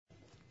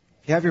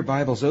If you have your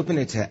Bibles, open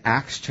it to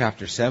Acts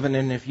chapter 7.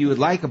 And if you would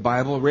like a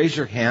Bible, raise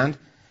your hand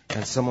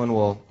and someone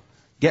will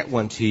get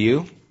one to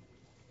you.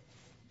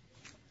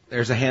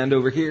 There's a hand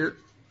over here.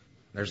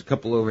 There's a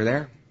couple over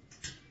there.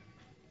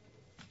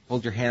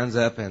 Hold your hands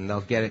up and they'll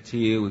get it to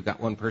you. We've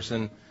got one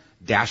person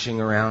dashing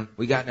around.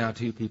 We got now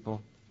 2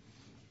 people.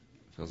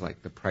 Feels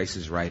like the Price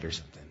is Right or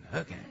something.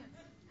 Okay.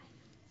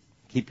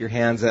 Keep your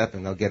hands up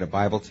and they'll get a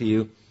Bible to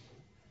you.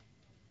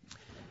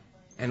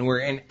 And we're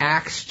in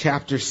Acts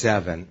chapter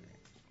 7.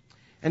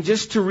 And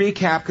just to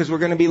recap, because we're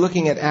going to be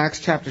looking at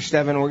Acts chapter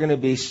 7, we're going to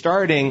be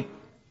starting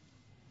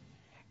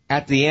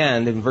at the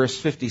end in verse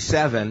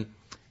 57.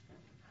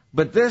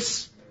 But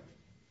this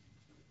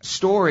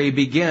story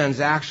begins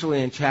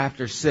actually in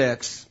chapter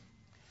 6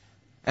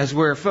 as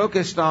we're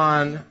focused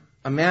on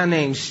a man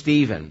named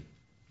Stephen.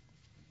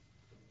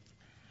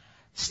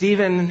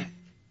 Stephen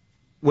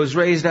was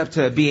raised up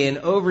to be an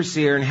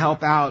overseer and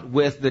help out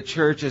with the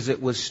church as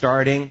it was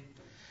starting.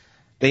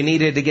 They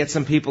needed to get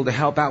some people to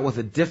help out with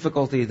the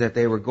difficulty that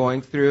they were going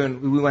through.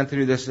 And we went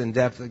through this in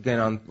depth again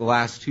on the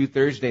last 2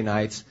 Thursday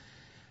nights.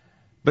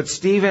 But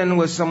Stephen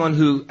was someone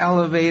who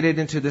elevated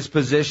into this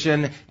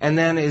position and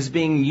then is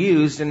being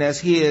used. And as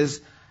he is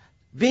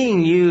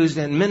being used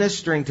and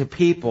ministering to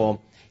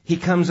people, he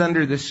comes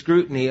under the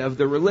scrutiny of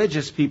the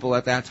religious people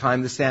at that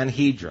time, the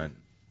Sanhedrin.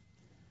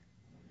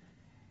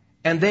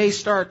 And they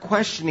start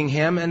questioning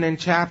him. And in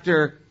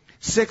chapter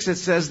 6 it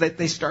says that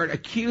they start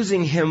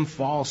accusing him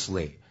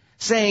falsely,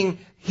 saying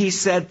he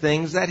said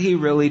things that he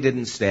really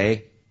didn't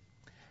say,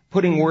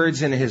 putting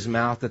words in his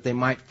mouth that they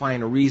might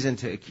find a reason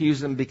to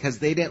accuse him because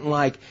they didn't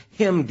like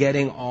him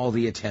getting all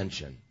the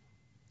attention.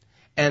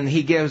 And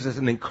he gives us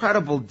an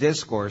incredible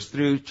discourse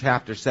through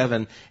chapter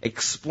 7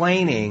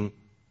 explaining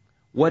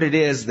what it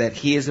is that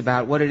he is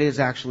about, what it is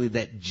actually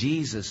that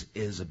Jesus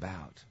is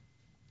about.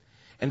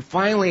 And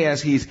finally,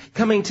 as he's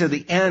coming to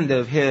the end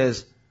of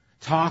his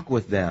talk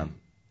with them,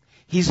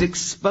 he's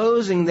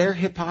exposing their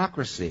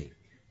hypocrisy.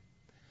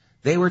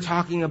 They were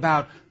talking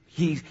about,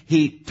 he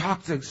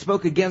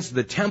spoke against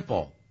the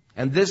temple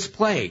and this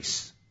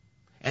place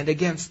and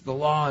against the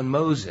law and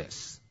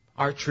Moses,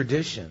 our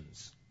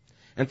traditions.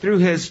 And through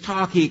his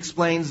talk, he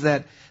explains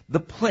that the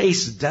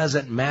place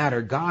doesn't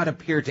matter. God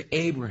appeared to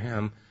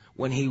Abraham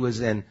when he was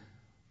in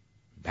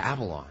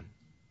Babylon.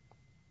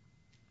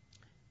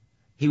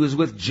 He was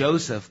with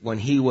Joseph when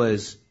he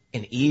was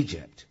in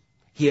Egypt.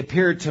 He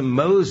appeared to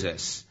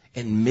Moses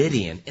in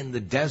Midian, in the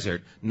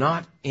desert,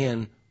 not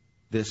in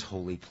this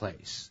holy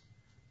place.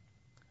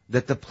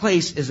 That the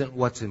place isn't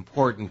what's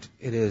important,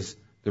 it is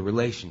the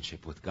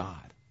relationship with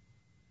God.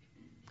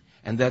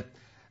 And that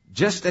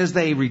just as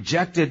they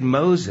rejected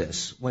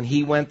Moses when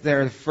he went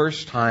there the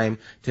first time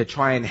to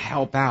try and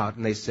help out,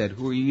 and they said,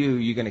 "Who are you?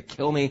 You're going to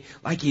kill me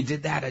like you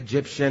did that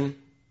Egyptian?"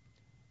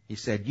 He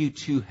said, "You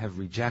too have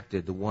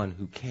rejected the one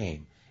who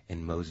came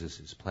in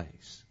Moses'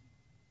 place,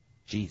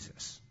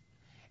 Jesus."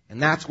 And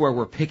that's where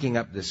we're picking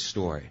up this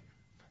story.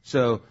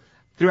 So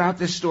throughout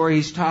this story,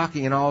 he's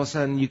talking, and all of a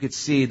sudden you could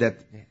see that,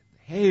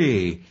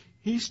 hey,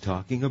 he's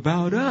talking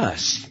about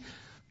us.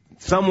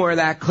 Somewhere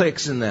that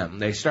clicks in them.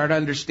 They start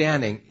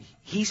understanding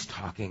he's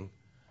talking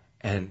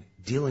and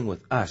dealing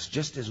with us,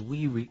 just as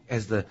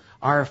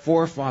our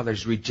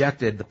forefathers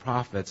rejected the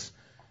prophets.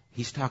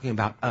 He's talking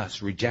about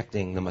us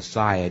rejecting the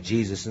Messiah,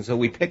 Jesus. And so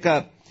we pick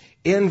up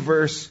in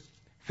verse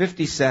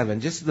 57,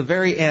 just at the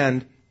very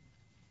end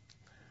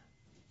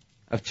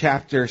of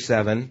chapter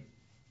 7.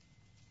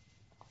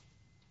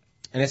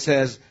 And it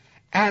says,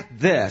 "At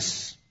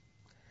this,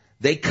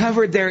 they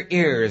covered their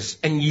ears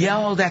and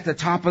yelled at the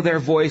top of their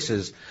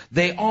voices.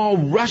 They all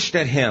rushed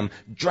at him,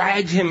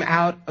 dragged him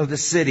out of the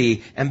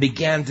city, and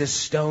began to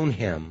stone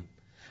him.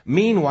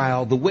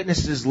 Meanwhile, the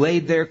witnesses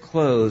laid their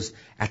clothes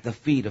at the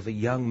feet of a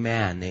young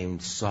man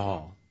named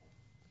Saul.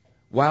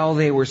 While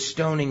they were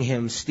stoning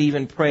him,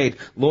 Stephen prayed,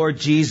 'Lord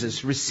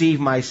Jesus, receive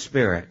my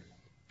spirit.'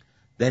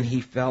 Then he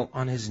fell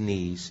on his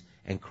knees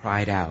and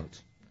cried out,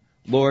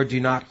 'Lord, do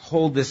not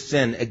hold this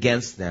sin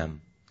against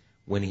them.'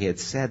 When he had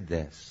said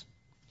this,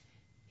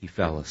 he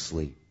fell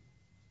asleep."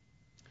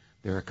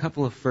 There are a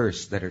couple of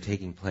firsts that are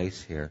taking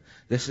place here.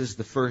 This is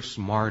the first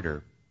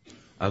martyr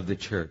of the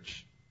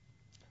church.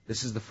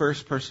 This is the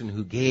first person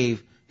who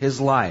gave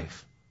his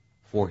life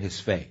for his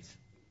faith.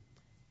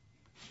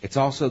 It's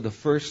also the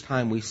first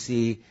time we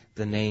see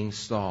the name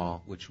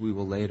Saul, which we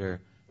will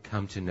later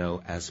come to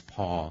know as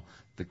Paul,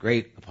 the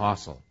great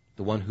apostle,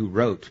 the one who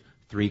wrote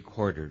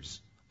 3/4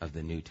 of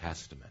the New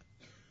Testament.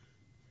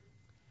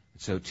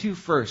 So 2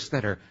 firsts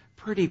that are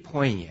pretty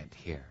poignant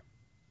here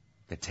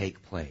that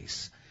take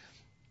place.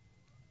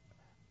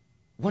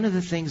 One of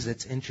the things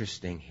that's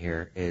interesting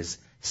here is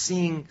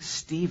seeing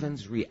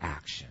Stephen's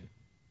reaction.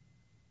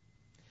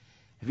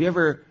 Have you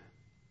ever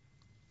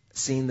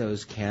seen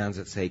those cans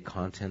that say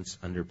contents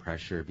under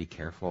pressure, be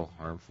careful,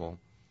 harmful,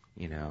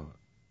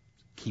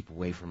 keep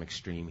away from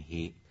extreme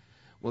heat?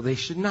 Well, they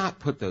should not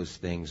put those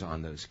things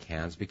on those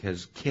cans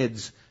because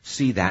kids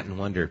see that and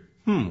wonder,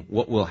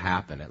 what will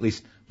happen? At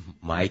least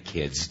my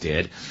kids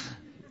did.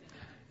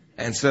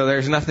 And so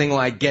there's nothing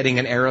like getting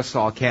an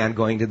aerosol can,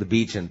 going to the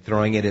beach and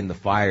throwing it in the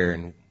fire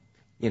and,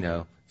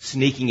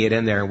 sneaking it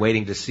in there and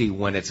waiting to see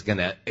when it's going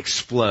to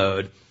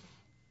explode.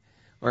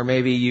 Or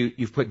maybe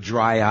you've put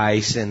dry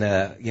ice in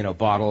a,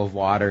 bottle of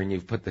water and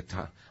you've put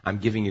I'm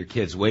giving your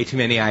kids way too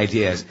many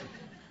ideas.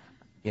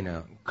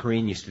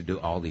 Corrine used to do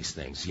all these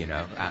things,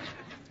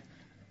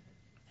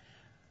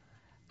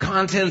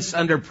 Contents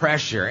under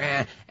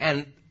pressure.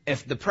 And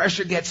if the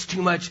pressure gets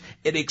too much,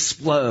 it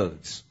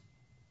explodes.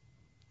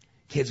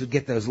 Kids would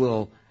get those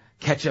little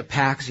ketchup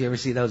packs. You ever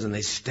see those? And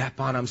they step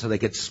on them so they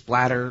could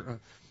splatter.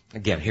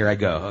 Again, here I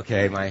go.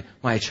 Okay,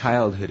 my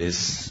childhood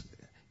is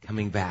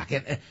coming back.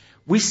 And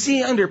we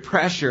see under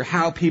pressure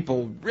how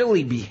people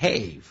really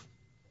behave,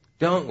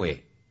 don't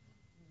we?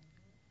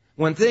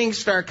 When things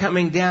start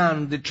coming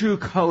down, the true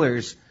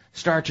colors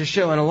start to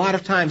show. And a lot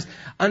of times,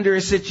 under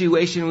a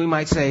situation, we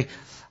might say,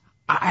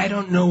 I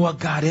don't know what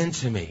got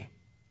into me.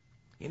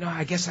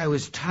 I guess I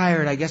was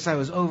tired. I guess I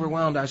was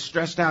overwhelmed. I was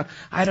stressed out.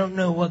 I don't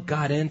know what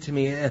got into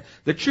me.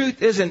 The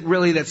truth isn't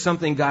really that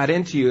something got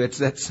into you. It's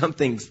that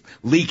something's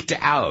leaked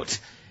out.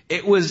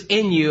 It was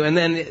in you, and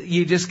then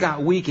you just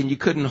got weak and you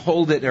couldn't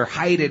hold it or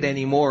hide it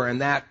anymore,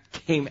 and that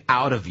came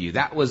out of you.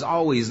 That was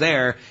always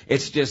there.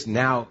 It's just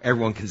now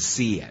everyone can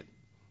see it.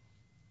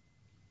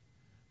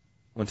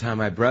 One time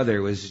my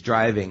brother was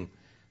driving,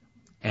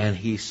 and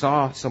he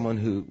saw someone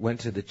who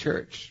went to the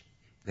church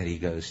that he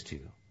goes to.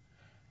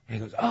 And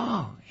he goes,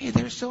 oh, hey,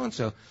 there's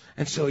so-and-so.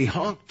 And so he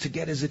honked to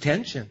get his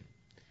attention.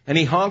 And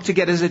he honked to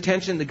get his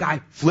attention. The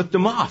guy flipped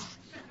him off.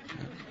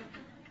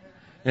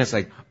 And it's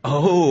like,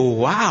 oh,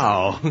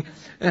 wow.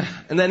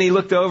 And then he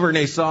looked over and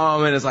he saw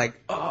him and it's like,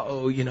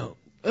 oh,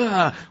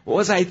 what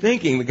was I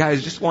thinking? The guy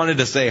just wanted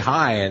to say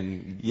hi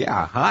and,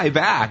 yeah, hi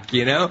back,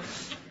 And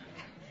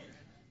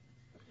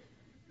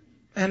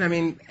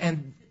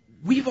and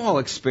we've all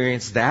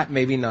experienced that.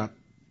 Maybe not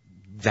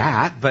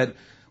that, but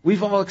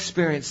we've all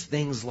experienced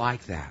things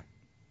like that,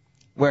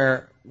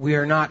 where we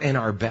are not in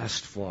our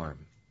best form.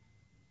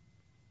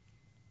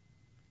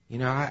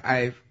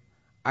 I've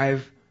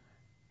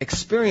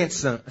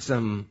experienced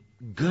some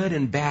good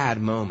and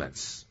bad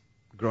moments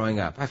growing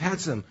up. I've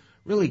had some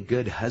really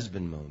good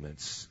husband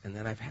moments, and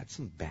then I've had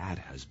some bad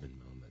husband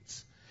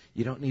moments.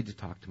 You don't need to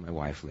talk to my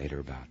wife later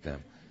about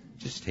them.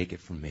 Just take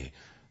it from me.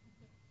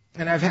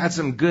 And I've had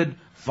some good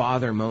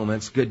father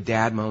moments, good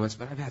dad moments,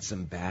 but I've had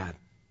some bad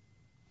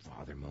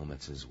father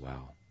moments as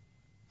well.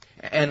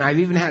 And I've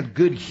even had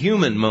good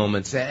human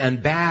moments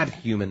and bad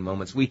human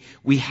moments.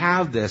 We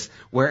have this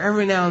where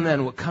every now and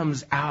then what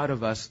comes out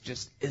of us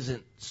just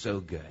isn't so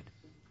good.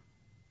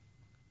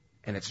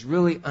 And it's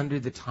really under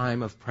the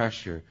time of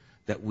pressure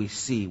that we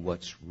see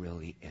what's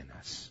really in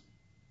us.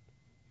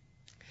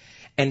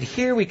 And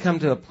here we come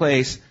to a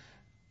place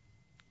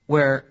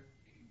where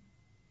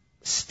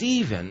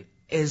Stephen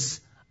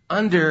is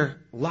under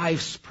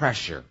life's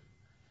pressure.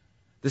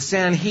 The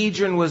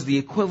Sanhedrin was the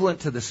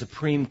equivalent to the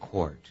Supreme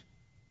Court.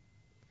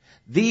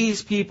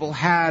 These people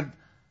had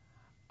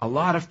a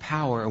lot of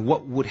power in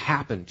what would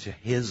happen to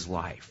his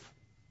life.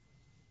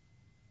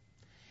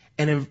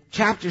 And in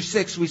chapter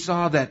 6, we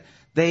saw that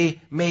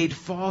they made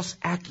false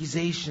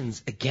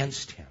accusations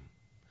against him.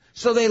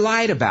 So they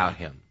lied about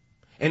him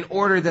in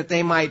order that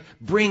they might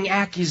bring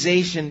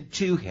accusation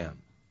to him.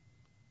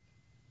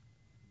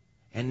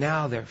 And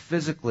now they're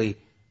physically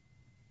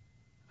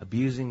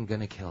abusing,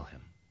 going to kill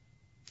him.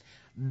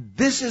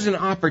 This is an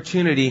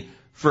opportunity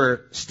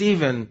for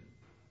Stephen.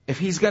 If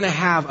he's going to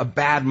have a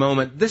bad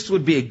moment, this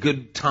would be a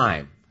good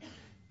time.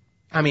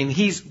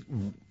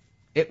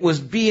 It was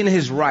being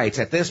his rights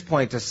at this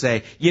point to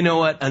say, you know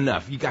what,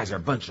 enough. You guys are a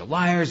bunch of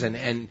liars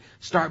and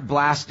start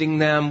blasting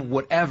them,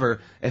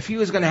 whatever. If he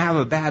was going to have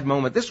a bad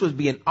moment, this would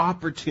be an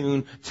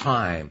opportune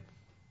time.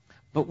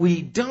 But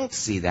we don't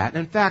see that.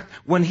 In fact,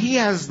 when he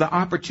has the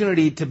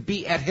opportunity to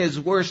be at his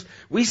worst,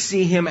 we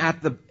see him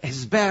at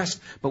his best,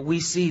 but we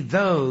see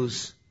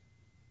those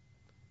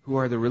who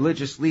are the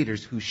religious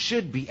leaders who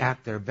should be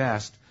at their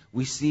best,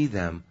 we see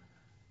them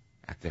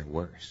at their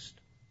worst.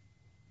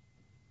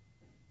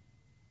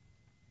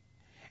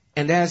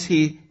 And as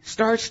he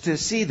starts to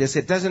see this,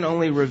 it doesn't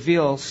only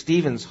reveal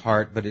Stephen's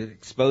heart, but it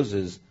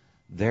exposes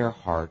their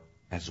heart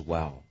as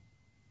well.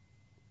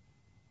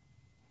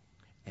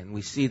 And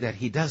we see that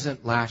he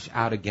doesn't lash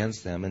out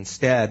against them.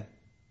 Instead,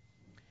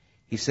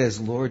 he says,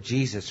 Lord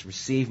Jesus,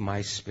 receive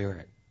my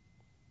spirit.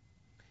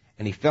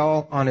 And he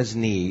fell on his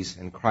knees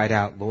and cried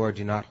out, Lord,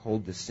 do not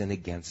hold this sin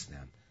against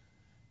them.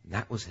 And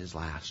that was his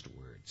last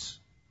words.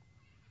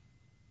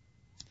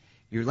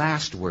 Your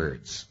last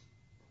words.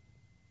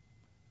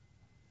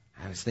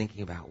 I was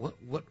thinking about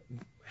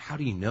how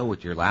do you know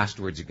what your last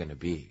words are going to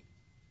be?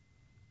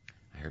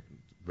 I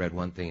read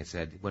one thing that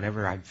said,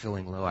 whenever I'm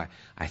feeling low,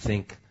 I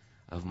think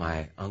of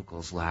my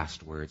uncle's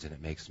last words and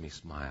it makes me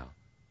smile.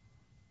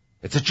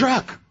 It's a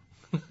truck!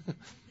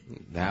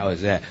 That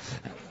was it.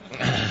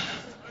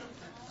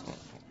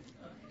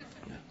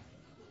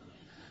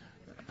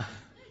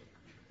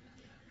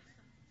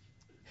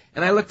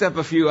 And I looked up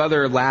a few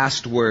other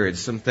last words,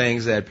 some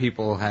things that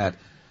people had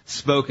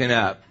spoken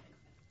up.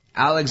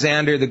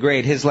 Alexander the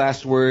Great, his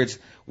last words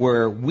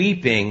were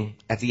weeping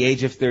at the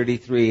age of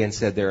 33 and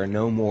said, there are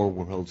no more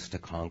worlds to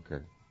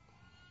conquer.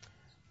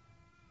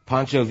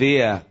 Pancho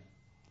Villa,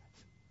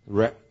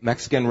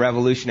 Mexican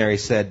revolutionary,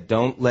 said,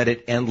 don't let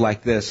it end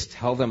like this.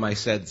 Tell them I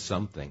said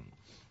something.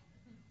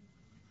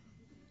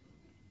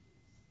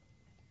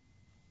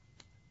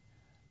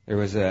 There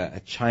was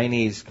a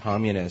Chinese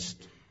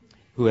communist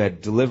who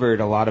had delivered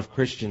a lot of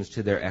Christians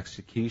to their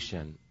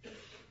execution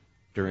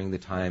during the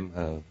time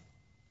of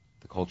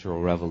the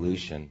Cultural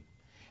Revolution.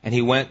 And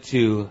he went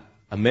to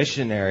a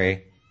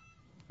missionary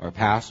or a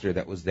pastor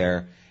that was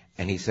there,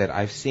 and he said,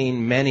 I've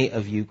seen many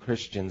of you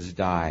Christians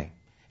die,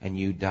 and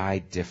you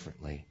died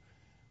differently.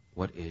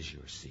 What is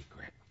your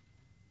secret?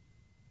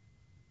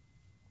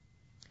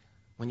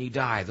 When you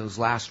die, those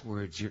last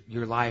words,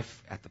 your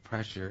life at the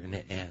pressure and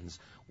it ends.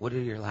 What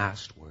are your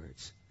last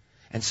words?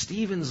 And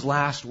Stephen's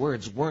last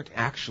words weren't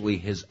actually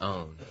his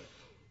own.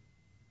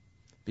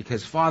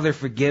 Because, Father,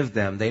 forgive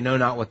them. They know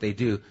not what they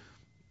do.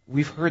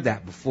 We've heard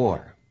that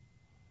before.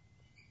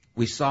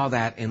 We saw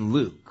that in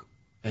Luke.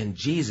 And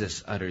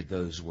Jesus uttered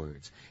those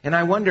words. And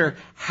I wonder,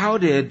 how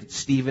did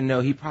Stephen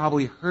know? He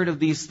probably heard of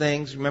these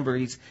things. Remember,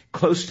 he's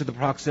close to the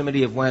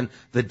proximity of when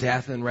the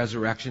death and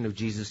resurrection of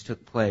Jesus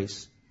took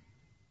place.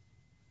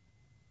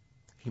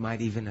 He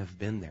might even have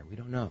been there. We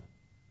don't know.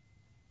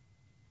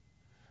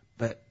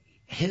 But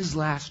his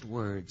last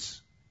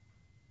words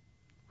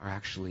are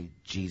actually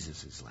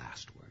Jesus'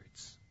 last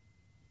words.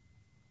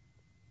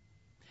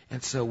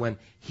 And so when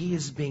he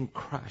is being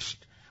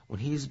crushed, when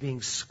he is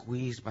being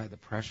squeezed by the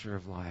pressure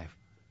of life,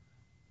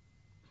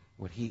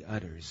 what he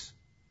utters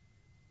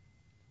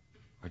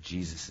are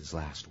Jesus'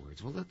 last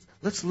words. Well,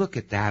 let's look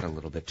at that a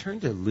little bit. Turn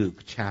to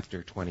Luke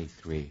chapter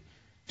 23.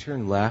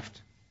 Turn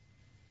left.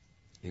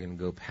 You're going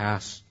to go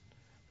past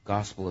the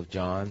Gospel of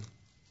John.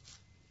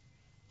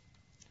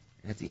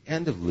 And at the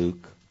end of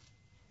Luke,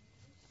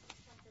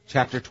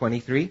 chapter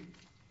 23.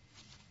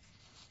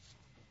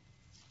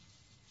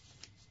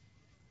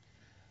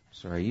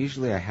 Sorry,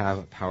 usually I have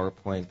a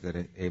PowerPoint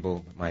that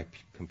but my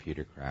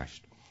computer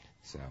crashed.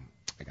 So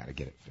I got to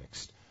get it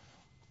fixed.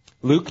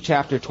 Luke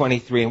chapter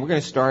 23, and we're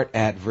going to start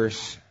at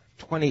verse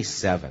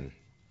 27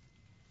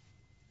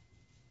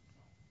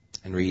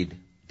 and read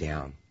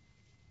down.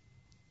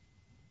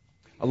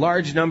 A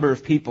large number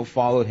of people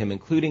followed him,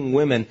 including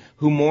women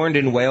who mourned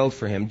and wailed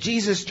for him.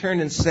 Jesus turned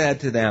and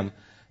said to them,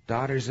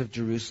 Daughters of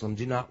Jerusalem,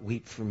 do not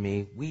weep for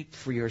me. Weep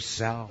for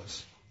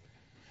yourselves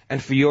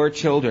and for your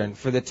children.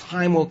 For the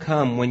time will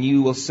come when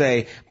you will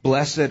say,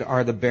 Blessed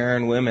are the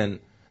barren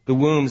women, the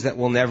wombs that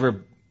will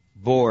never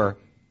bore,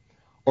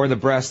 or the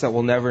breasts that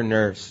will never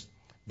nurse.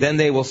 Then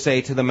they will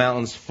say to the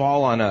mountains,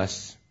 Fall on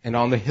us, and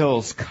on the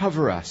hills,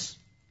 cover us.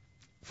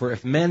 For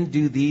if men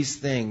do these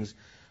things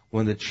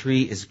when the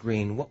tree is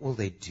green, what will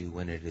they do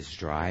when it is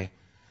dry?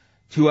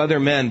 2 other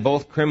men,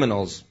 both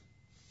criminals,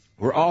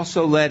 were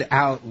also led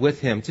out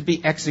with him to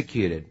be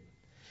executed.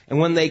 And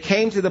when they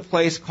came to the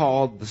place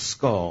called the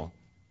Skull,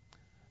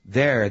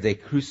 there they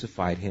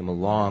crucified him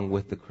along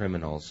with the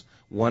criminals,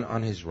 one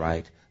on his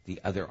right,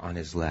 the other on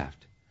his left.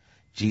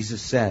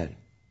 Jesus said,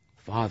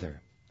 Father,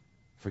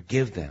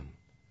 forgive them,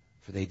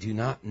 for they do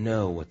not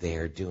know what they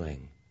are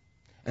doing.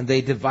 And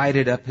they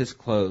divided up his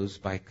clothes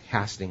by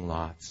casting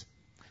lots.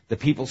 The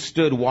people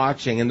stood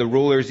watching, and the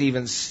rulers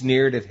even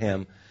sneered at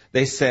him.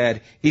 They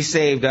said, He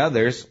saved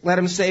others. Let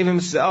him save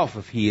himself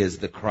if he is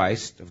the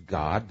Christ of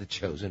God, the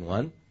chosen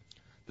one.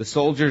 The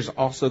soldiers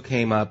also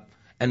came up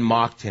and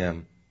mocked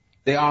him.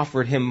 They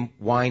offered him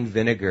wine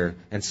vinegar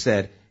and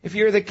said, If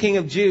you're the King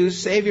of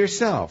Jews, save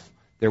yourself.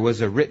 There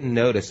was a written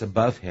notice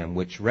above him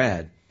which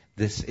read,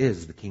 This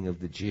is the King of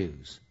the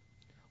Jews.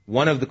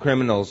 One of the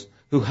criminals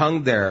who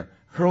hung there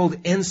hurled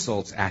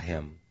insults at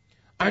him.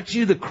 Aren't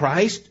you the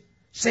Christ?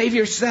 Save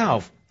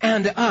yourself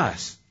and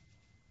us.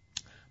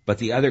 But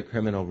the other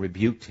criminal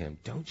rebuked him.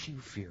 Don't you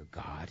fear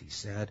God, he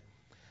said.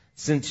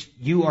 Since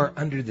you are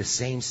under the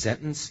same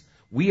sentence,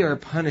 we are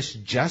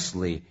punished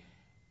justly,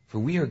 for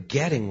we are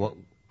getting what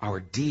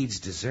our deeds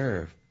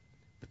deserve.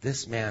 But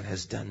this man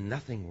has done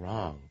nothing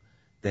wrong.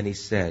 Then he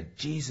said,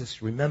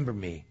 Jesus, remember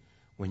me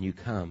when you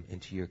come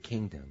into your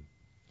kingdom.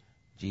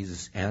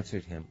 Jesus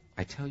answered him,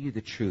 I tell you the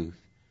truth.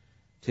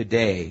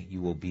 Today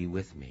you will be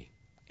with me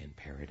in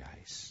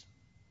paradise.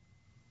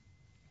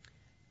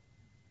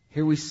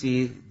 Here we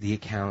see the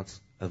account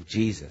of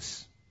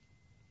Jesus.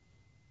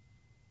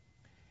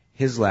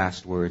 His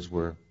last words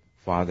were,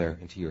 Father,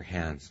 into your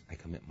hands I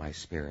commit my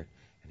spirit.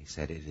 And he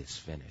said, it is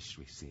finished,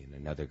 we see in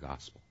another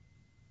gospel.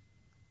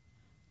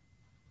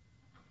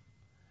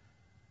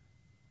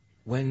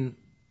 When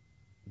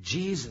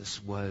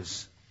Jesus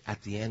was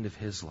at the end of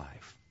his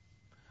life,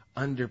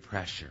 under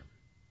pressure,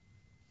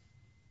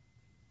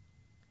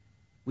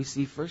 we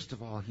see, first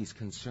of all, he's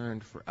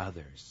concerned for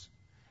others.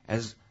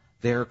 As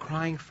they're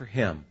crying for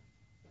him,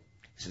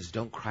 he says,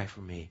 don't cry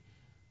for me,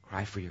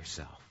 cry for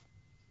yourself.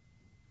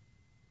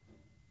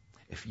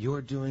 If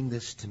you're doing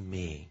this to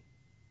me,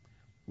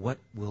 what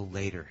will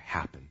later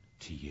happen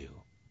to you?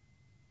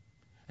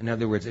 In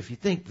other words, if you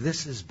think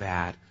this is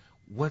bad,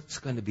 what's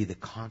going to be the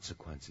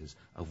consequences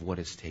of what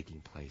is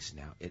taking place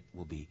now? It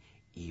will be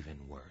even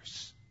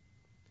worse.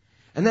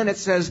 And then it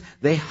says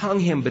they hung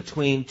him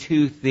between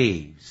two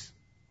thieves.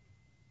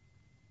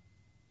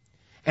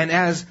 And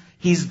as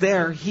he's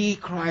there, he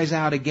cries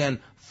out again,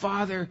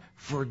 Father,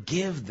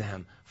 forgive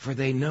them, for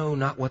they know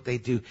not what they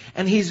do.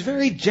 And he's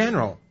very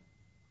general.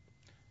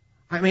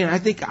 I mean, I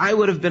think I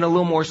would have been a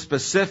little more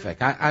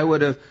specific. I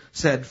would have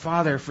said,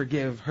 Father,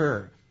 forgive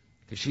her,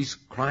 because she's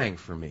crying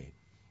for me.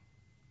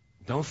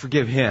 Don't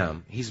forgive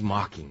him. He's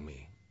mocking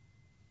me.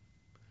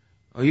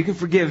 Oh, you can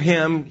forgive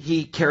him.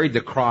 He carried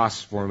the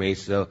cross for me,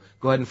 so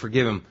go ahead and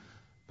forgive him.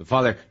 But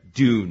Father,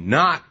 do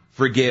not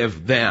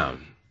forgive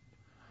them.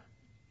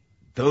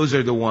 Those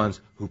are the ones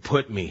who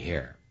put me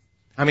here.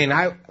 I mean,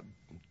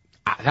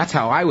 that's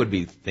how I would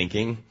be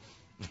thinking.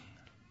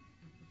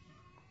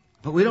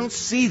 But we don't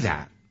see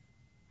that.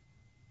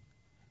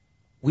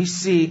 We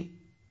see,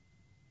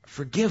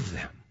 forgive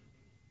them.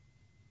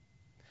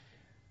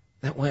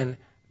 That when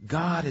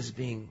God is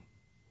being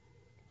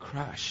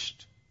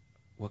crushed,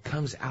 what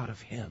comes out of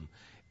him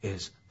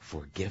is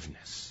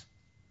forgiveness.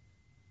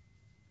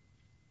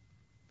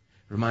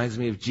 Reminds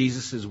me of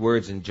Jesus'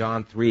 words in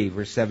John 3,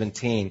 verse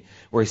 17,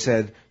 where he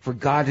said, For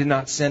God did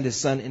not send his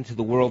Son into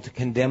the world to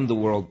condemn the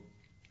world,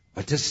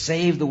 but to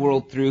save the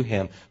world through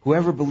him.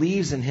 Whoever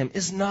believes in him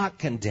is not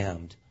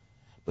condemned,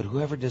 but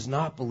whoever does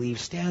not believe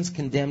stands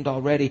condemned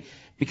already,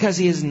 because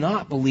he has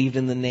not believed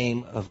in the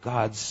name of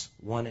God's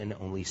one and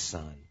only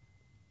Son.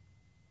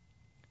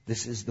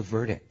 This is the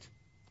verdict.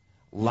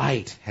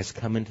 Light has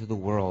come into the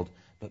world,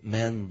 but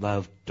men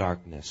loved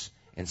darkness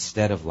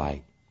instead of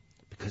light,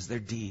 because their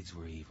deeds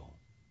were evil.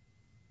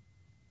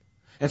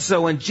 And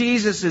so when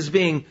Jesus is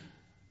being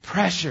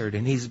pressured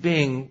and he's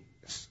being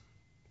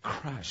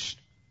crushed,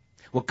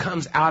 what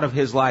comes out of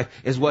his life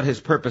is what his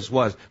purpose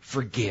was.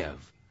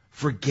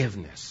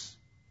 Forgiveness.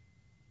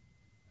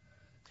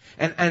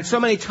 And so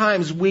many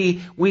times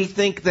we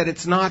think that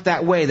it's not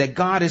that way, that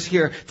God is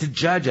here to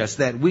judge us,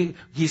 that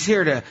he's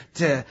here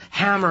to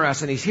hammer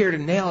us and he's here to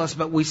nail us,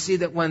 but we see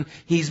that when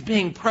he's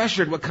being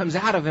pressured, what comes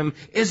out of him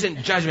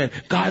isn't judgment.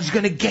 God's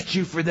going to get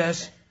you for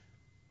this.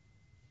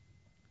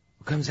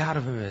 What comes out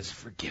of him is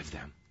forgive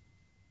them.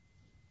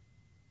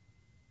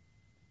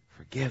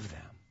 Forgive them.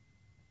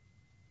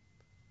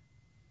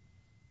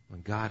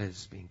 When God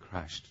is being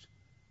crushed,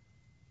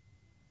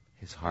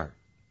 his heart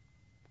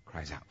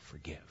cries out,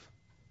 forgive.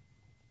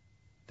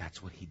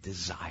 That's what he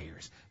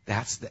desires.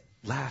 That's the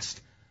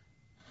last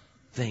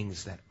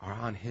things that are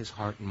on his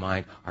heart and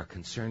mind, are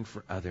concerned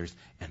for others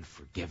and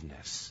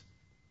forgiveness.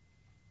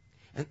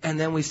 And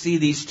then we see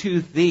these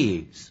two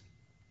thieves,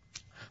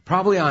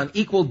 probably on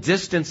equal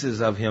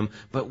distances of him,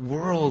 but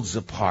worlds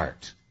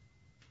apart.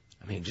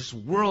 I mean, just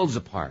worlds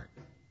apart.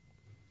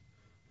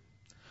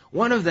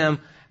 One of them,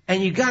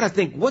 and you got to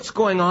think, what's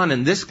going on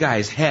in this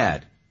guy's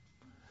head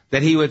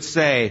that he would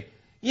say,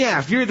 yeah,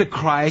 if you're the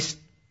Christ,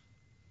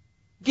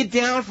 get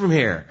down from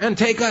here and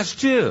take us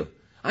too.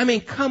 I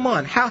mean, come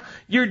on. How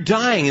you're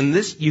dying in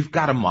this, you've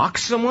got to mock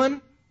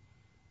someone?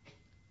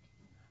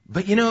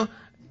 But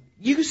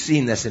you've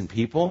seen this in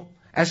people.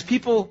 As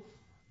people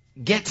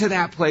get to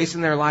that place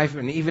in their life,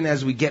 and even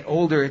as we get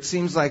older, it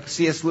seems like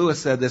C.S. Lewis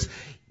said this,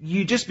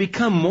 you just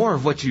become more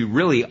of what you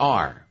really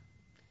are.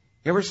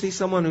 You ever see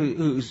someone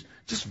who's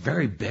just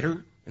very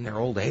bitter in their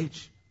old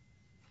age?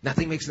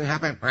 Nothing makes them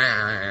happy.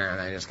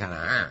 They just kind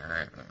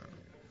of...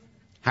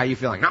 How are you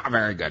feeling? Not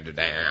very good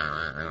today.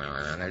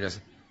 And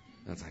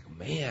it's like,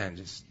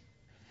 man,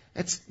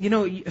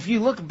 if you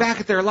look back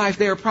at their life,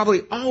 they were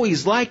probably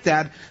always like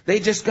that. They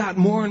just got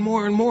more and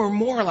more and more and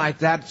more like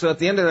that. So at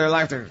the end of their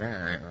life,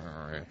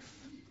 they're...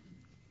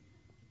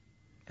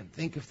 And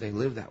think if they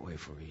live that way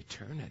for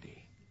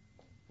eternity,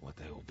 what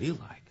they will be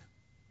like.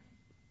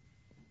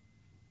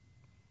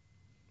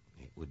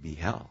 It would be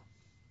hell.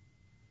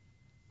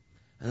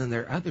 And then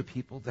there are other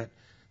people that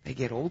they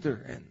get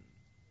older and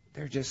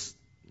they're just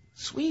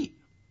sweet.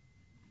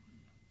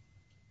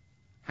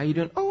 How you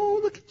doing? Oh,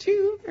 look at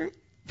you.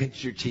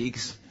 Pinch your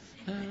cheeks.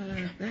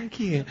 Thank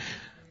you.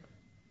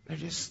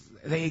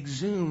 They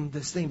exude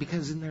this thing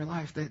because in their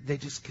life they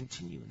just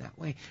continue in that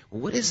way.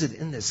 Well, what is it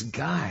in this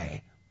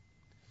guy?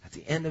 At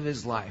the end of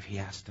his life, he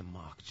has to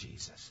mock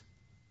Jesus.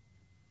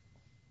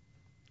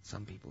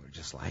 Some people are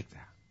just like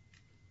that.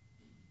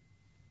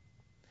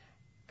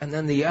 And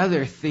then the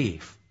other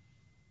thief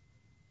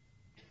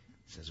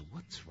says,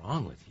 what's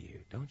wrong with you?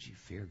 Don't you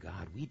fear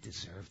God? We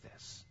deserve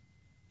this.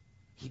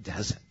 He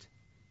doesn't.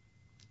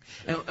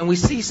 And we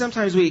see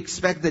sometimes we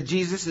expect that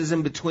Jesus is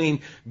in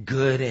between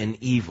good and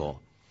evil.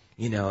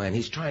 And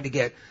he's trying to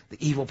get the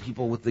evil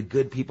people with the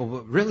good people.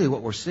 But really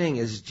what we're seeing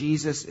is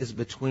Jesus is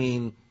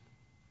between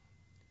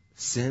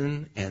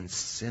sin and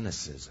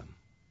cynicism.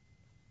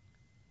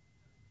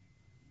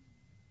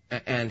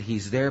 And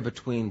he's there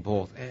between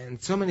both.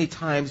 And so many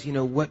times,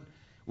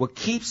 what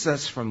keeps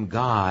us from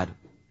God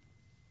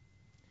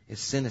is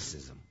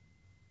cynicism.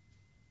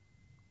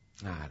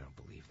 I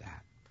don't believe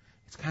that.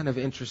 It's kind of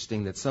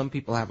interesting that some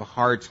people have a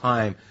hard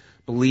time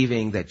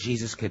believing that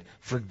Jesus could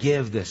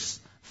forgive this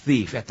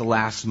thief at the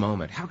last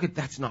moment.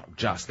 That's not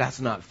just. That's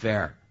not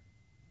fair.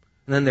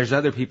 And then there's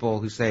other people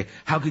who say,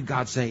 how could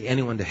God send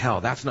anyone to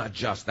hell? That's not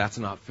just. That's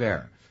not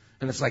fair.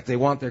 And it's like they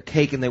want their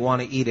cake and they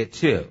want to eat it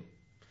too.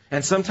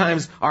 And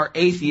sometimes our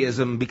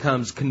atheism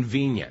becomes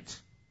convenient.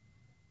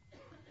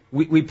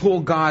 We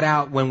pull God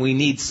out when we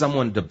need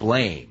someone to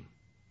blame.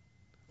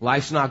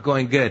 Life's not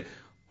going good.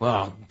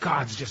 Well,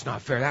 God's just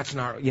not fair. That's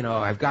not,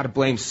 I've got to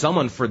blame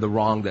someone for the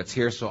wrong that's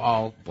here, so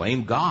I'll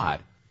blame God.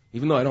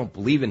 Even though I don't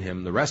believe in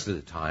Him the rest of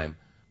the time,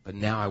 but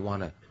now I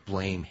want to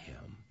blame Him.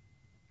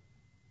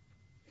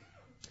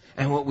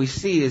 And what we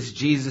see is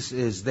Jesus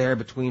is there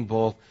between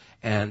both,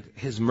 and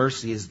His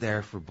mercy is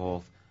there for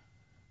both.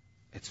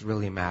 It's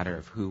really a matter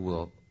of who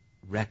will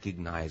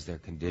recognize their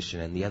condition.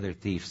 And the other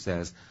thief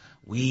says,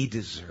 we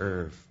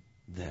deserve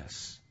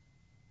this.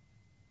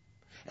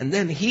 And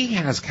then he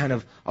has kind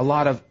of a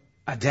lot of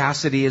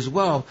audacity as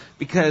well,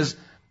 because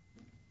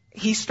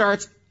he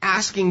starts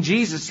asking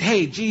Jesus,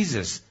 hey,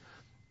 Jesus,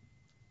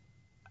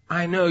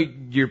 I know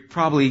you're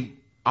probably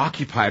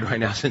occupied right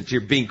now since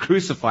you're being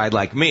crucified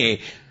like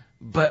me,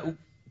 but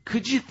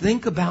could you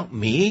think about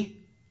me?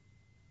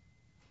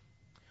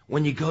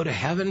 When you go to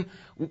heaven,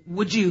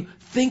 would you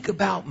think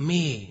about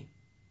me?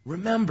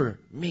 Remember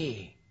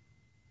me.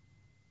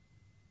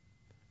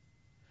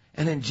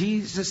 And then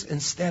Jesus,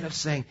 instead of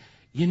saying,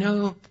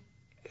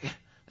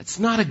 it's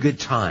not a good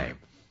time,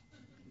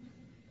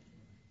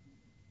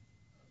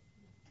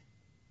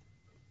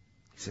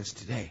 He says,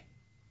 today,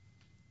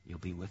 you'll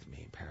be with me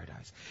in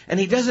paradise. And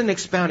He doesn't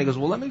expound. He goes,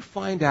 well, let me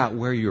find out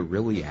where you're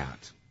really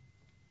at.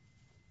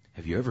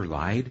 Have you ever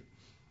lied?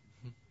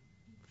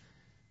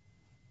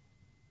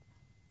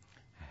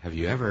 Have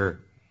you ever...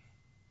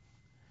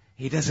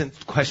 He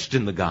doesn't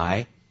question the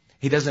guy.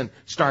 He doesn't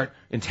start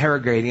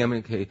interrogating him.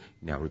 Okay,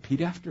 now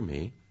repeat after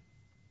me.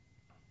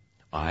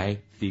 I,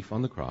 thief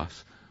on the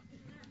cross.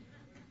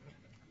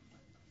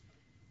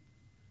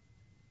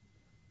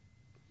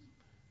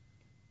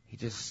 He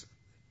just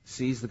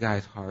sees the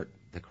guy's heart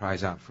that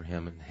cries out for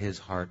him, and his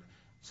heart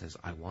says,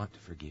 I want to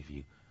forgive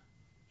you.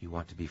 You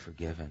want to be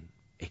forgiven.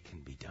 It can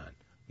be done.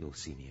 You'll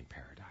see me in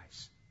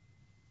paradise.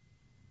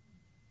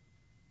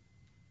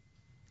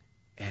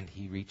 And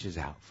he reaches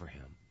out for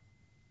him.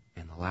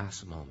 In the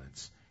last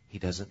moments, he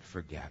doesn't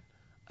forget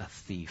a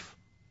thief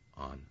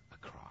on a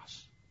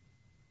cross.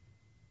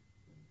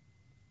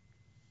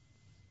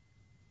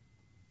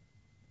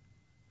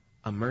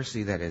 A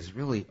mercy that is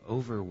really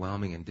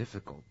overwhelming and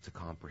difficult to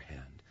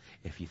comprehend.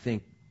 If you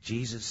think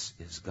Jesus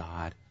is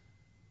God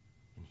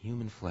in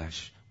human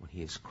flesh, when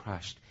He is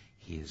crushed,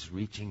 He is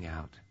reaching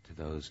out to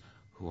those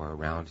who are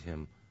around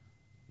Him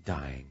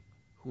dying,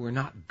 who are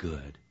not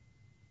good,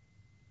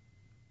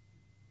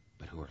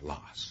 but who are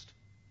lost.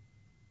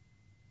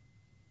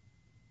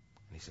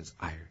 And He says,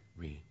 I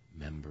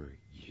remember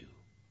you.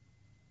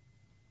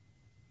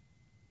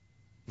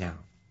 Now,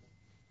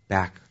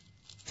 back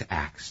to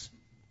Acts.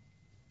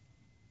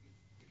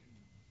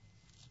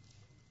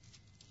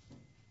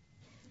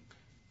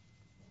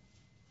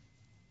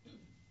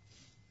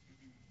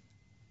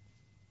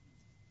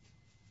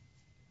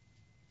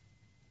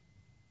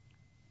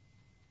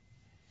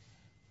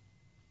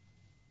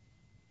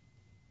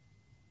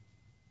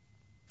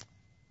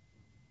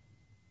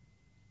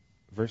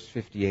 Verse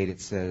 58,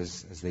 it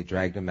says, as they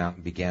dragged him out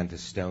and began to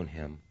stone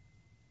him,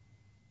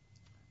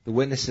 the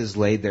witnesses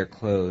laid their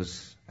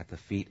clothes at the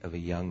feet of a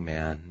young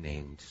man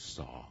named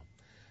Saul.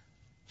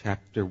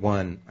 Chapter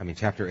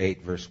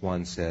 8, verse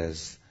 1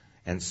 says,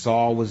 and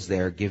Saul was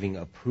there giving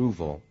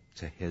approval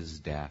to his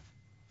death.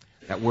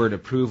 That word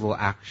approval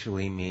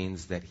actually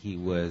means that he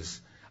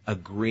was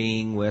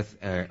agreeing with,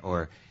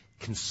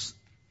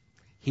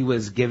 he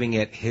was giving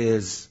it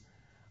his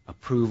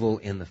approval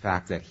in the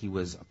fact that he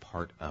was a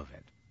part of it.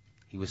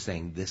 He was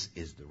saying, this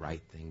is the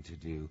right thing to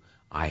do.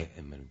 I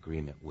am in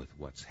agreement with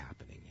what's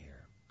happening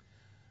here.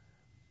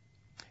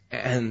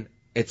 And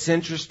it's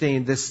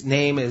interesting, this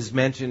name is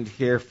mentioned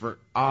here for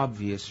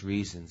obvious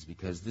reasons,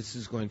 because this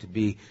is going to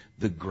be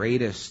the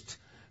greatest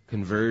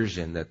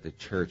conversion that the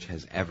church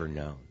has ever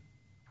known.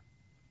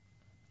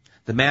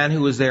 The man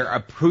who was there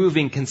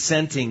approving,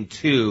 consenting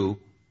to,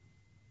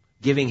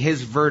 giving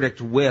his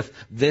verdict with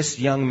this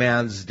young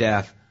man's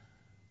death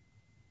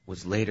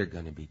was later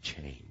going to be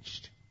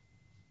changed.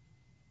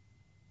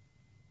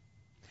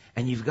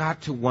 And you've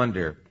got to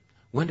wonder,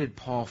 when did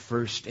Paul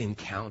first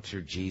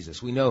encounter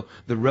Jesus? We know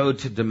the road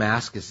to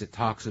Damascus, it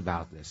talks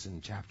about this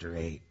in chapter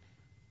 8.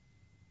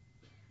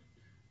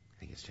 I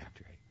think it's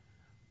chapter 8.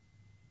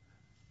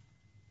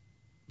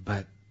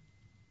 But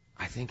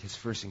I think his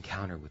first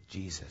encounter with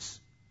Jesus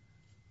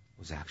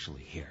was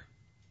actually here,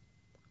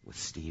 with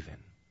Stephen.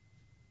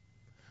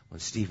 When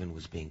Stephen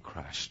was being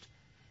crushed,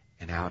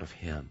 and out of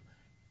him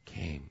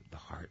came the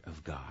heart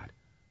of God,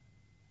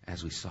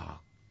 as we saw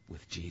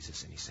with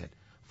Jesus. And he said,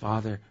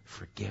 Father,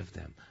 forgive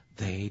them.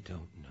 They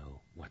don't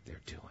know what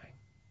they're doing.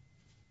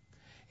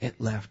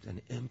 It left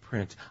an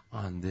imprint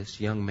on this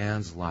young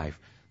man's life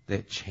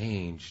that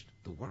changed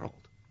the world.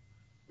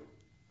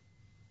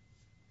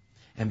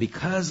 And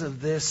because of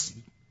this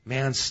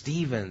man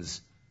Stephen's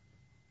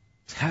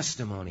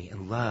testimony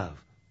and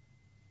love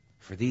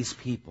for these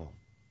people.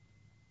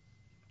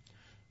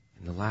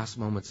 In the last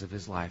moments of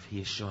his life,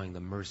 he is showing the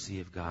mercy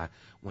of God.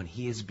 When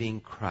he is being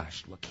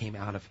crushed, what came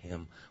out of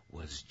him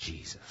was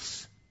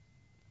Jesus.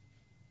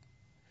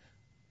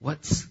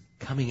 What's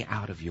coming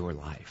out of your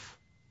life?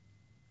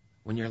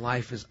 When your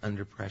life is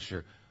under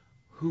pressure,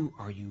 who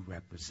are you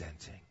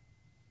representing?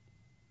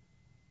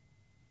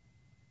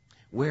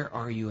 Where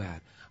are you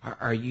at?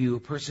 Are you a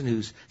person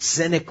who's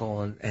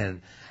cynical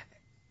and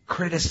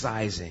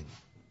criticizing?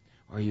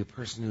 Or are you a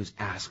person who's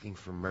asking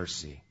for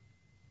mercy?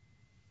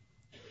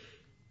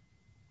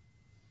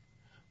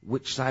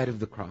 Which side of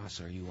the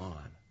cross are you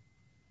on?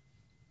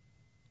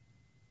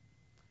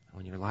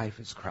 When your life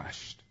is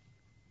crushed,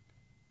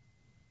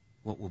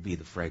 what will be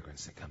the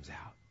fragrance that comes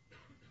out?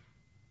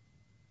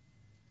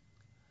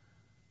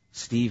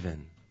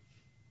 Stephen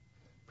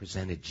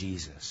presented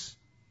Jesus.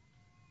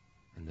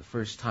 And the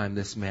first time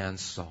this man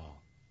saw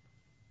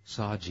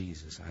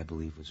Jesus, I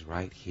believe, was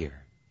right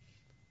here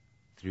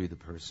through the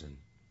person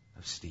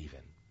of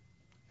Stephen,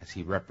 as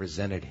he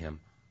represented him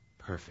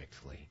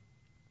perfectly,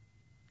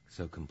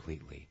 so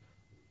completely.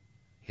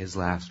 His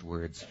last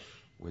words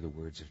were the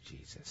words of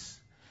Jesus.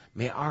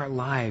 May our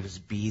lives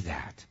be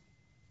that.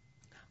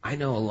 I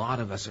know a lot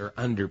of us are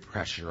under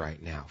pressure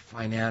right now,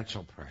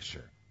 financial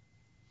pressure,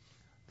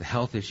 the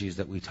health issues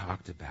that we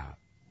talked about.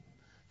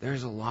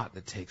 There's a lot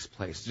that takes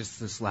place. Just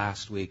this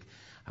last week,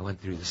 I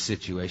went through the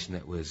situation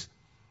that was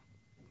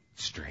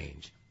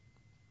strange.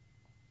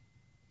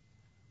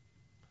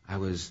 I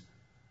was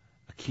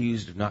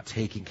accused of not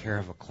taking care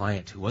of a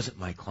client who wasn't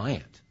my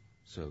client.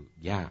 So,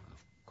 yeah,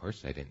 of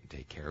course I didn't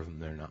take care of them.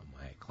 They're not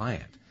my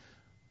client.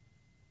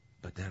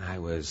 But then I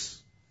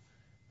was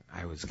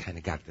kind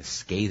of got this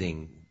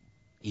scathing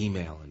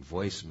email and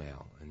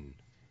voicemail and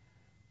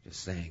just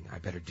saying, I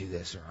better do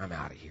this or I'm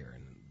out of here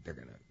and they're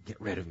going to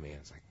get rid of me. And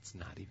it's like, it's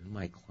not even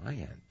my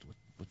client.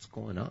 What's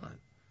going on?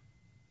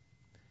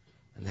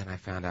 And then I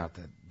found out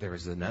that there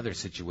was another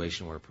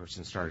situation where a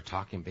person started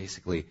talking,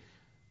 basically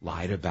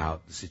lied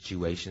about the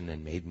situation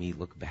and made me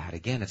look bad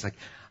again. It's like,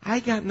 I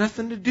got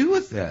nothing to do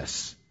with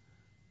this.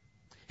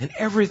 And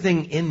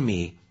everything in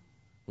me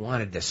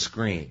wanted to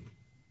scream.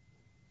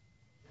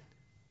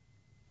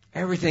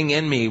 Everything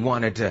in me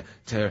wanted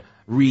to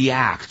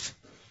react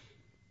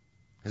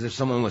as if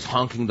someone was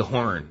honking the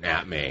horn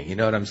at me. You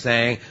know what I'm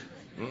saying?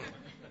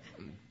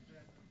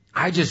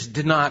 I just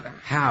did not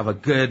have a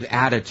good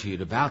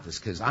attitude about this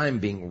because I'm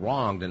being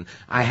wronged and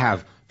I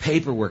have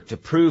paperwork to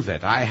prove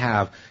it. I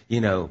have,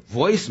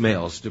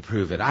 voicemails to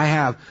prove it.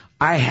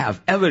 I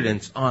have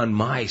evidence on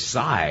my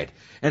side.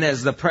 And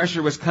as the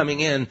pressure was coming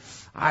in,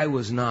 I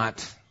was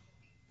not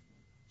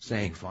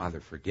saying, Father,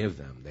 forgive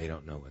them. They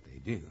don't know what they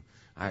do.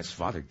 I was,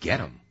 Father, get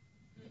them.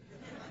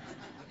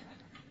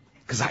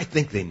 Because I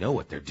think they know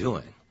what they're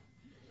doing.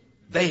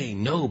 They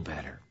know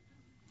better.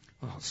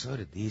 Well, so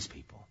did these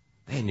people.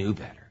 They knew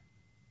better.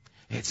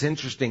 It's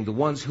interesting. The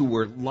ones who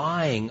were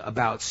lying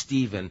about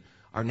Stephen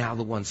are now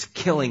the ones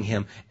killing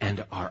him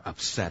and are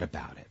upset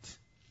about it.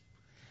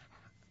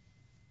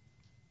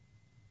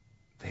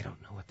 They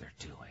don't know what they're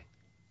doing.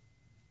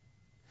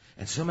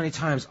 And so many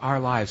times our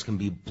lives can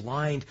be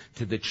blind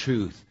to the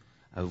truth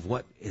of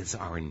what is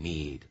our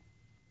need.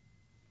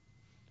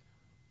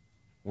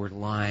 We're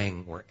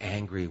lying, we're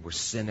angry, we're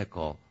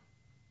cynical,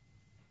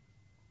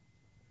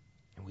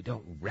 and we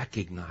don't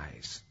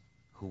recognize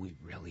who we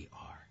really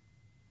are.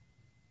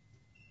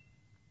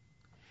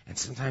 And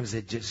sometimes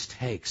it just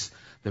takes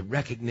the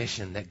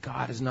recognition that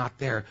God is not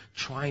there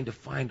trying to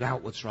find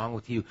out what's wrong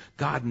with you.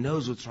 God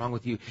knows what's wrong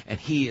with you, and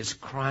He is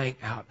crying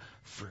out,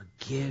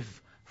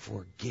 forgive,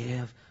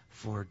 forgive,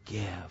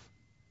 forgive.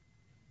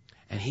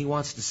 And He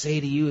wants to say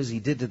to you, as He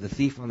did to the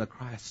thief on the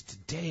cross,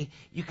 today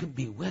you can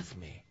be with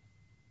me.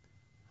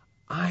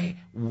 I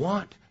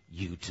want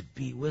you to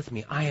be with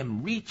me. I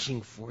am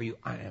reaching for you.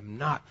 I am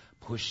not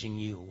pushing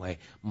you away.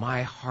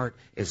 My heart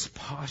is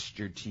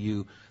postured to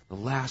you. The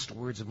last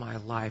words of my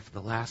life,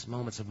 the last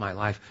moments of my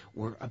life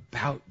were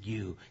about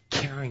you,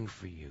 caring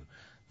for you.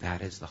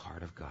 That is the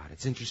heart of God.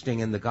 It's interesting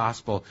in the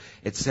gospel,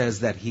 it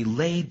says that He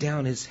laid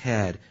down His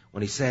head.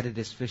 When He said it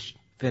is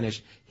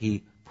finished,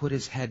 He put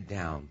His head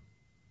down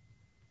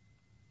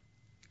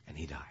and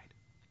He died.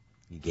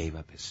 He gave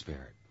up His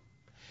spirit.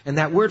 And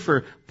that word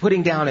for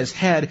putting down His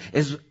head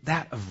is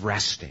that of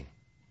resting.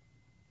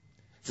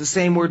 It's the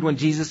same word when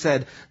Jesus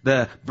said,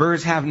 the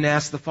birds have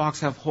nests, the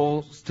fox have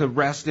holes to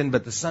rest in,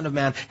 but the Son of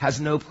Man has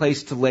no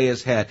place to lay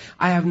His head.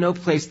 I have no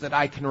place that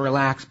I can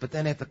relax. But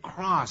then at the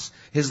cross,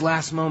 His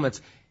last moments,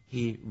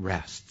 He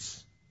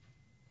rests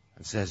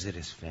and says, it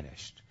is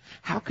finished.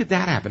 How could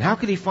that happen? How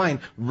could He find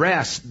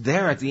rest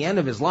there at the end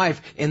of His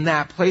life in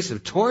that place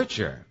of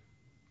torture?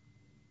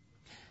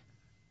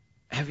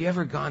 Have you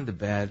ever gone to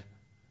bed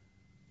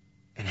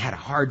and had a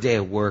hard day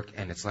of work,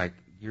 and it's like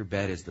your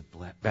bed is the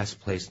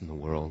best place in the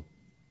world?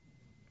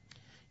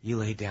 You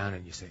lay down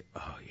and you say,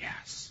 oh,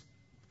 yes.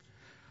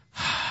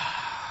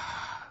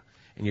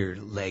 And your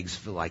legs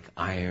feel like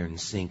iron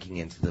sinking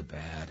into the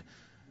bed.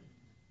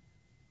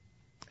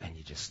 And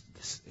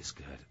this is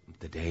good.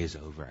 The day is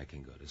over. I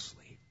can go to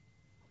sleep.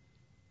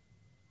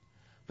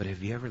 But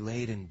have you ever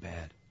laid in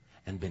bed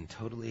and been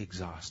totally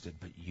exhausted,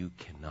 but you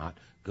cannot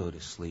go to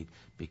sleep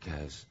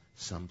because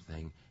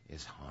something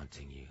is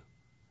haunting you?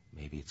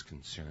 Maybe it's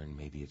concern,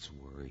 maybe it's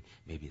worry,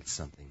 maybe it's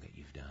something that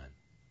you've done.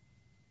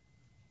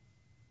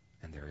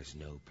 And there is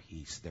no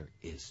peace, there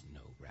is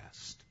no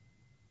rest.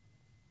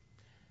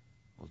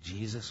 Well,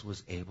 Jesus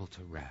was able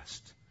to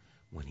rest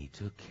when he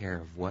took care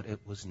of what it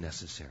was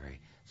necessary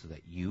so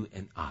that you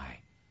and I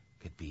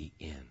could be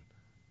in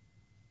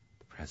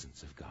the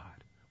presence of God.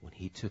 When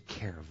he took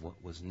care of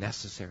what was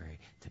necessary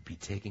to be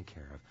taken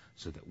care of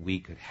so that we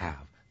could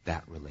have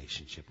that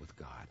relationship with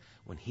God.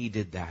 When he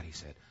did that, he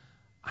said,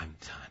 I'm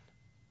done.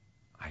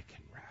 I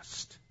can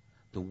rest.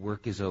 The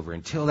work is over.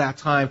 Until that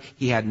time,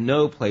 he had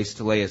no place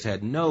to lay his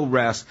head, no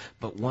rest.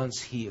 But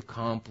once he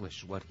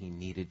accomplished what he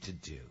needed to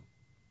do,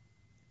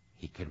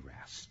 he could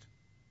rest.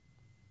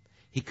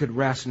 He could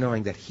rest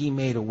knowing that he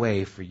made a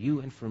way for you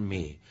and for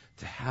me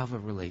to have a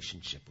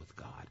relationship with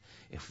God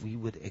if we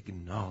would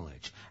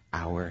acknowledge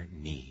our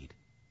need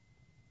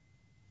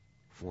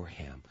for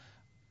him,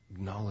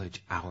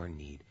 acknowledge our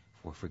need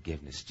for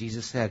forgiveness.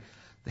 Jesus said,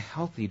 the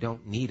healthy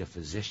don't need a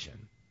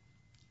physician.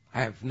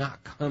 I have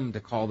not come to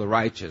call the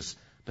righteous,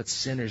 but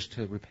sinners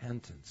to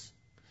repentance.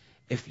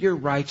 If you're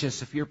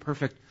righteous, if you're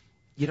perfect,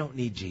 you don't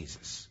need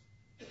Jesus.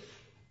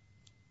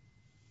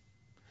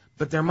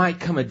 But there might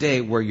come a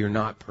day where you're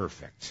not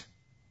perfect.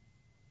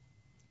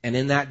 And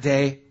in that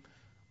day,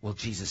 well,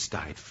 Jesus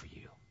died for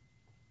you.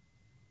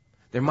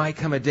 There might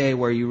come a day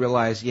where you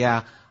realize,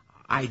 yeah,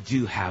 I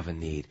do have a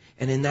need.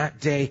 And in that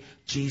day,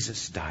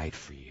 Jesus died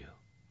for you.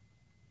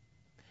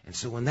 And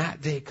so when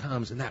that day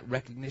comes and that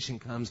recognition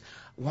comes,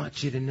 I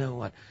want you to know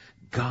what?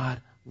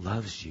 God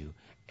loves you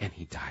and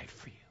he died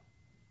for you.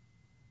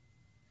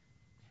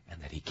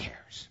 And that he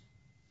cares.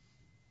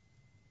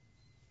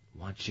 I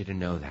want you to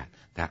know that.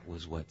 That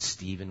was what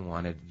Stephen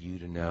wanted you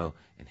to know.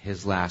 In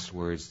his last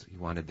words, he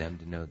wanted them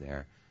to know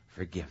there,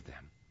 forgive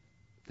them.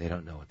 They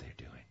don't know what they're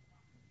doing.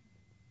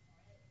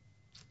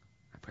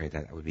 I pray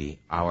that would be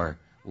our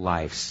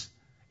life's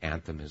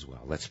anthem as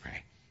well. Let's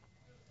pray.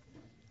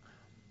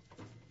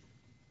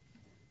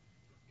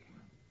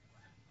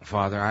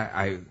 Father,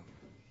 I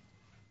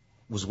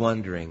was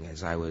wondering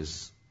as I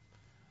was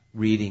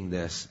reading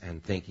this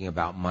and thinking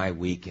about my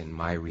week and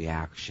my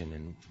reaction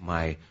and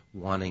my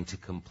wanting to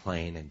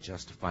complain and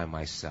justify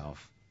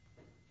myself,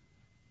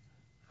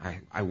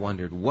 I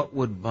wondered what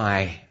would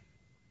my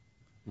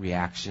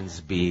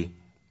reactions be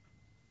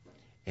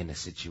in a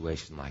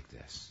situation like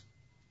this.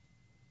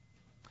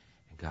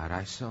 And God,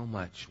 I so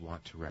much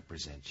want to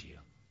represent you.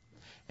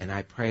 And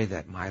I pray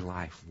that my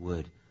life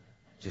would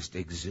just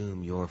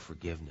exhume your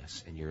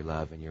forgiveness and your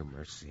love and your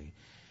mercy.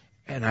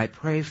 And I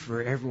pray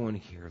for everyone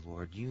here,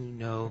 Lord. You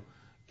know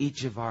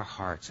each of our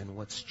hearts and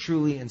what's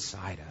truly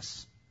inside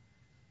us.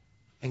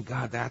 And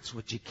God, that's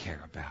what you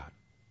care about.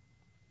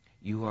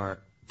 You are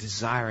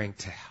desiring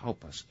to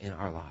help us in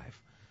our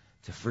life,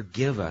 to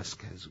forgive us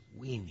because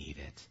we need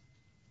it.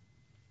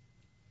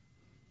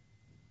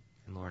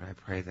 And Lord, I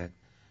pray that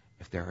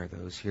if there are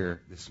those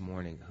here this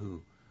morning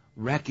who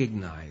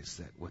recognize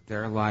that what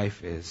their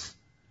life is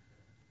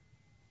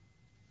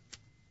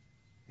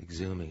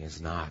exhuming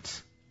is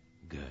not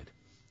good.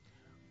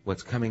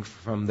 What's coming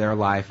from their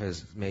life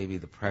as maybe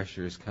the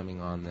pressure is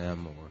coming on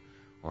them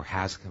or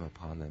has come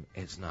upon them,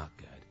 it's not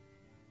good.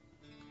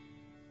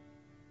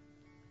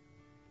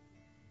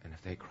 And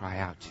if they cry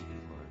out to you,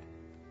 Lord,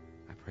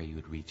 I pray you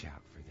would reach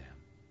out for them.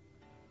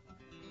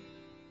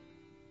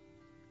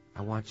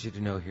 I want you to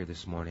know here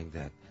this morning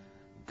that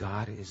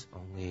God is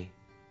only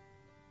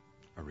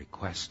a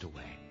request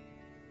away.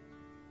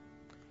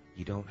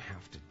 You don't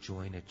have to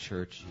join a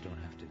church. You don't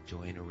have to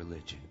join a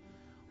religion.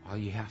 All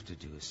you have to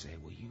do is say,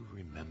 will you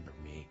remember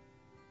me?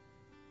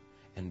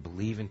 And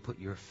believe and put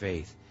your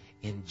faith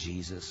in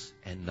Jesus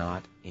and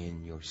not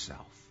in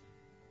yourself.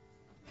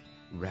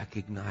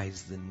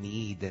 Recognize the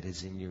need that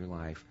is in your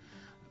life.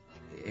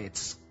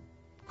 It's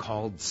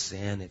called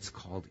sin. It's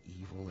called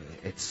evil.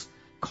 It's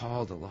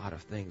called a lot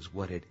of things.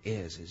 What it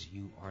is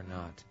you are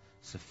not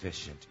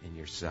sufficient in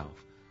yourself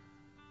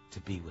to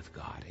be with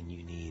God. And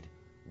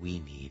we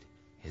need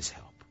his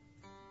help.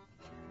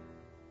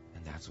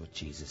 And that's what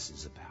Jesus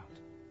is about.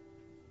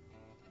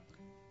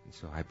 And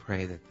so I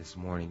pray that this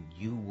morning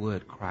you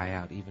would cry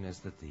out even as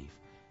the thief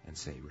and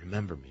say,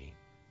 remember me.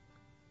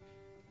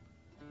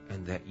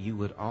 And that you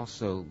would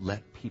also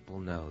let people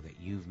know that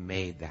you've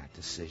made that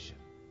decision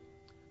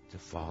to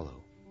follow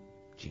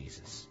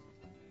Jesus.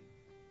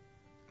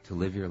 To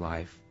live your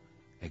life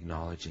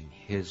acknowledging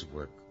his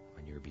work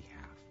on your behalf.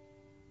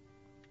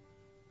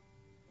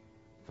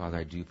 Father,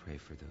 I do pray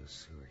for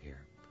those who are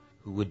here,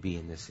 who would be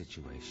in this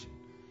situation.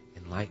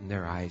 Enlighten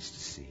their eyes to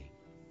see,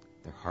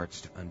 their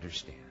hearts to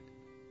understand.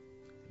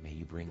 May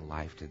you bring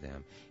life to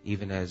them,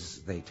 even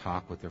as they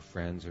talk with their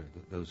friends or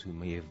those who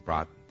may have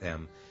brought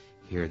them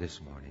here this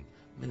morning.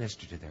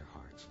 Minister to their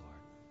hearts,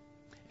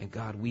 Lord. And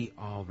God, we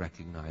all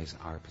recognize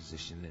our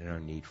position and our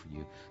need for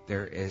you.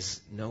 There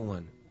is no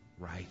one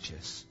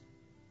righteous,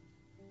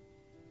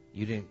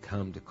 You didn't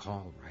come to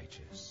call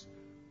righteous,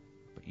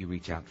 but you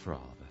reach out for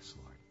all of us,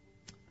 Lord.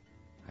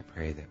 I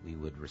pray that we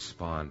would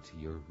respond to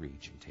your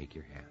reach and take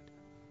your hand.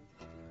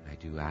 And I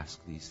do ask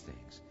these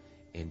things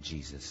in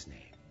Jesus'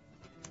 name.